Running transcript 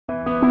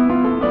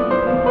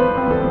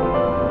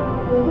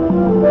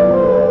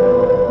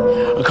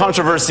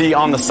Controversy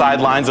on the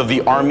sidelines of the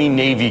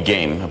Army-Navy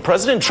game.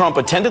 President Trump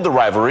attended the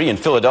rivalry in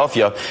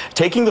Philadelphia,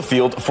 taking the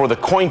field for the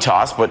coin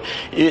toss, but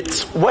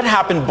it's what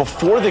happened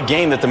before the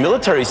game that the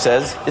military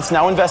says it's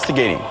now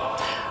investigating.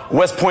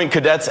 West Point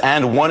cadets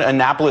and one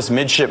Annapolis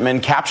midshipman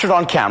captured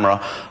on camera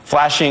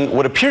flashing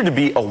what appeared to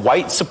be a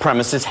white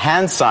supremacist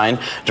hand sign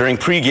during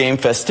pregame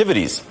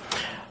festivities.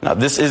 Now,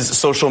 this is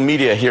social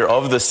media here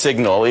of the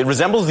signal. It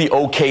resembles the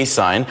OK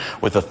sign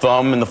with the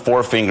thumb and the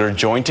forefinger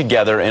joined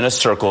together in a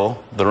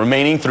circle, the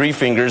remaining three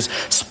fingers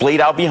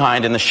splayed out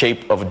behind in the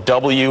shape of a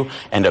W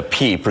and a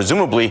P,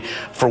 presumably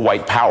for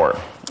white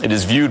power. It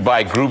is viewed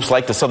by groups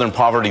like the Southern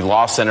Poverty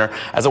Law Center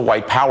as a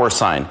white power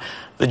sign.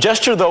 The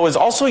gesture, though, is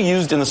also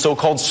used in the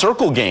so-called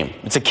circle game.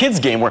 It's a kid's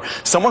game where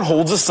someone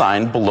holds a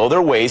sign below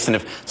their waist, and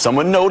if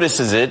someone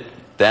notices it,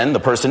 then the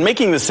person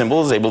making the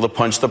symbol is able to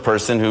punch the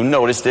person who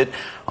noticed it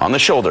on the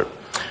shoulder.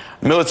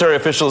 Military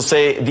officials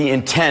say the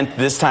intent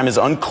this time is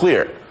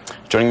unclear.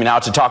 Joining me now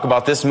to talk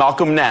about this,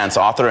 Malcolm Nance,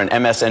 author and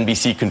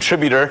MSNBC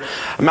contributor.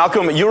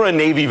 Malcolm, you're a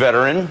Navy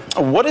veteran.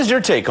 What is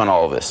your take on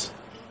all of this?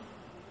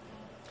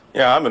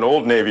 Yeah, I'm an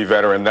old Navy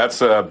veteran. That's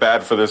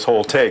bad for this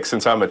whole take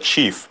since I'm a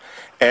chief.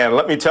 And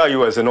let me tell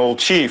you, as an old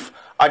chief,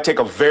 I take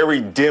a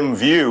very dim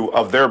view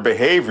of their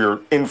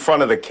behavior in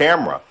front of the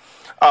camera.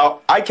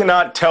 I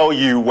cannot tell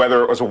you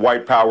whether it was a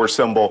white power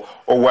symbol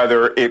or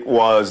whether it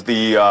was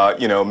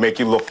the, make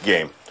you look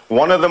game.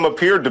 One of them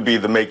appeared to be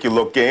the make you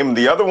look game.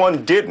 The other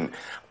one didn't.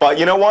 But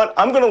you know what?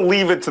 I'm going to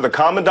leave it to the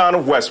commandant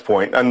of West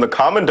Point and the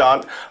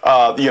commandant,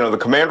 the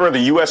commander of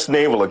the U.S.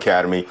 Naval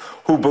Academy,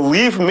 who,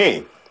 believe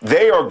me,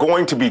 they are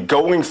going to be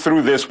going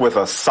through this with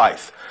a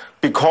scythe.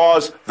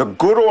 Because the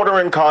good order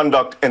and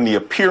conduct and the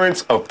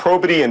appearance of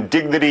probity and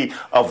dignity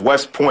of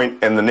West Point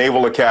and the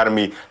Naval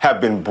Academy have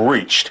been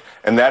breached.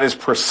 And that is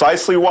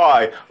precisely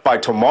why by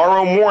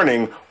tomorrow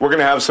morning, we're going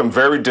to have some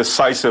very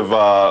decisive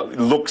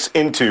looks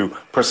into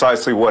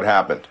precisely what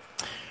happened.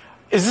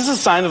 Is this a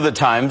sign of the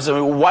times? I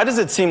mean, why does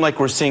it seem like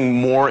we're seeing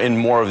more and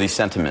more of these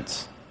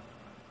sentiments?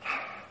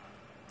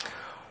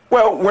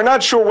 Well, we're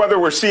not sure whether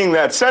we're seeing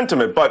that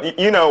sentiment, but,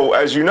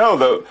 as you know,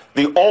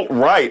 the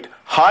alt-right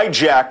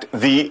hijacked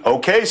the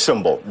OK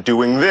symbol,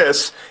 doing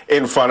this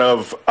in front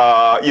of,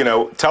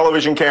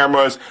 television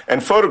cameras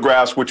and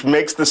photographs, which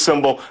makes the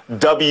symbol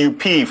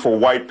WP for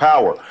white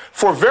power.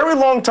 For a very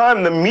long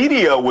time, the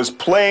media was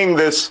playing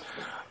this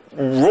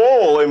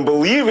role in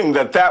believing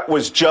that that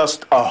was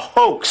just a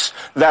hoax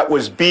that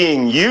was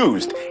being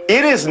used.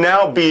 It is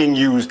now being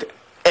used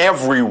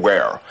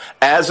everywhere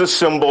as a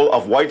symbol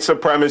of white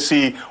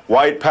supremacy,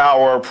 white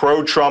power,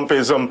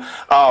 pro-Trumpism.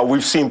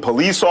 We've seen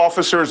police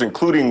officers,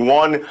 including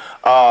one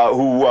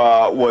who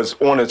was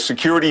on a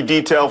security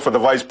detail for the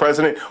vice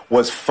president,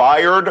 was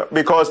fired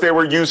because they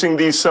were using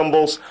these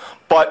symbols.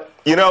 But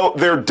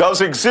there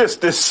does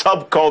exist this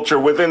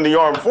subculture within the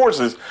armed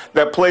forces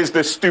that plays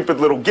this stupid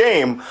little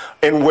game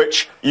in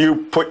which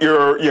you put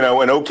your,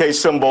 an OK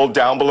symbol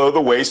down below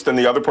the waist and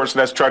the other person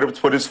has tried to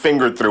put his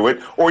finger through it,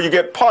 or you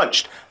get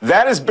punched.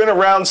 That has been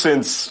around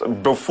since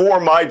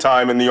before my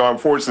time in the armed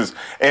forces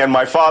and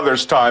my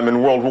father's time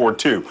in World War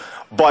II.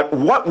 But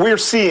what we're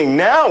seeing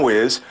now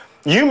is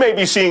you may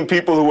be seeing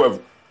people who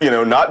have,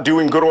 not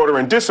doing good order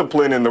and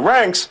discipline in the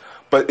ranks,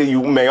 but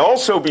you may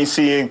also be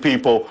seeing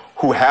people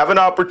who have an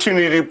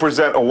opportunity to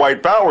present a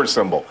white power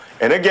symbol.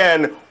 And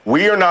again,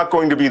 we are not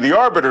going to be the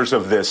arbiters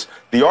of this.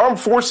 The armed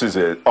forces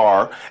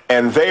are,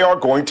 and they are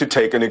going to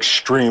take an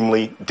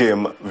extremely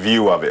dim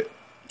view of it.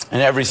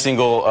 And every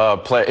single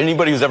player,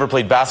 anybody who's ever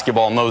played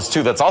basketball knows,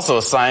 too, that's also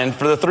a sign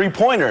for the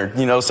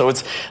three-pointer, so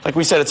it's, like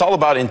we said, it's all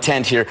about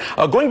intent here.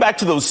 Going back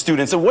to those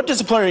students, what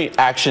disciplinary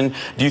action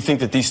do you think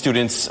that these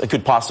students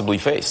could possibly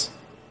face?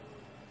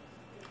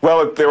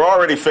 Well, they're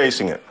already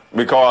facing it.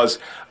 Because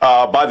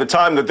by the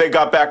time that they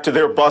got back to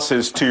their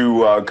buses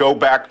to go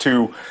back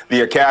to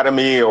the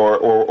academy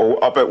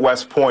or up at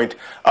West Point,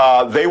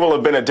 they will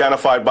have been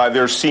identified by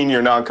their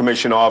senior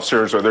non-commissioned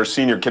officers or their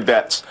senior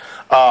cadets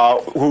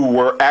who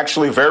were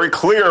actually very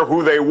clear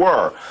who they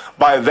were.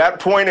 By that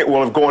point, it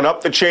will have gone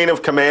up the chain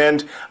of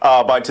command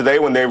by today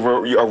when they've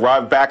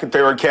arrived back at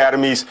their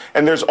academies.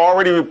 And there's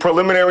already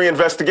preliminary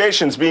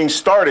investigations being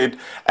started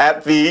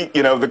at the,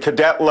 the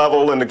cadet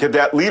level and the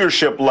cadet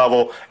leadership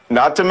level.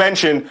 Not to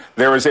mention,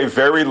 there is a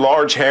very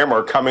large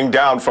hammer coming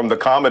down from the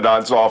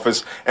commandant's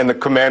office and the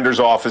commander's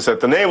office at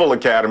the Naval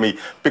Academy.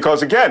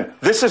 Because, again,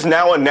 this is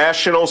now a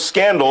national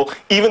scandal,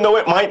 even though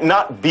it might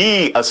not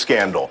be a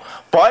scandal.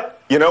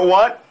 But you know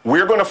what?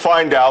 We're going to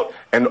find out,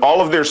 and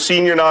all of their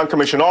senior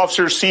non-commissioned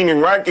officers, senior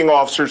ranking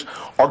officers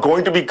are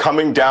going to be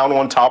coming down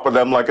on top of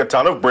them like a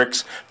ton of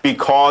bricks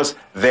because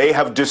they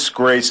have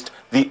disgraced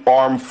the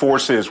armed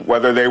forces,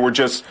 whether they were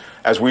just,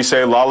 as we say,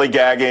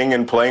 lollygagging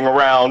and playing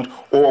around,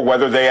 or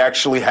whether they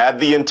actually had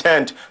the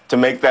intent to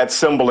make that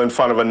symbol in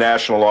front of a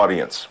national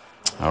audience.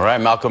 All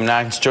right, Malcolm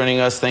Nance joining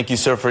us. Thank you,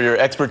 sir, for your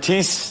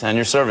expertise and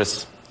your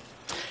service.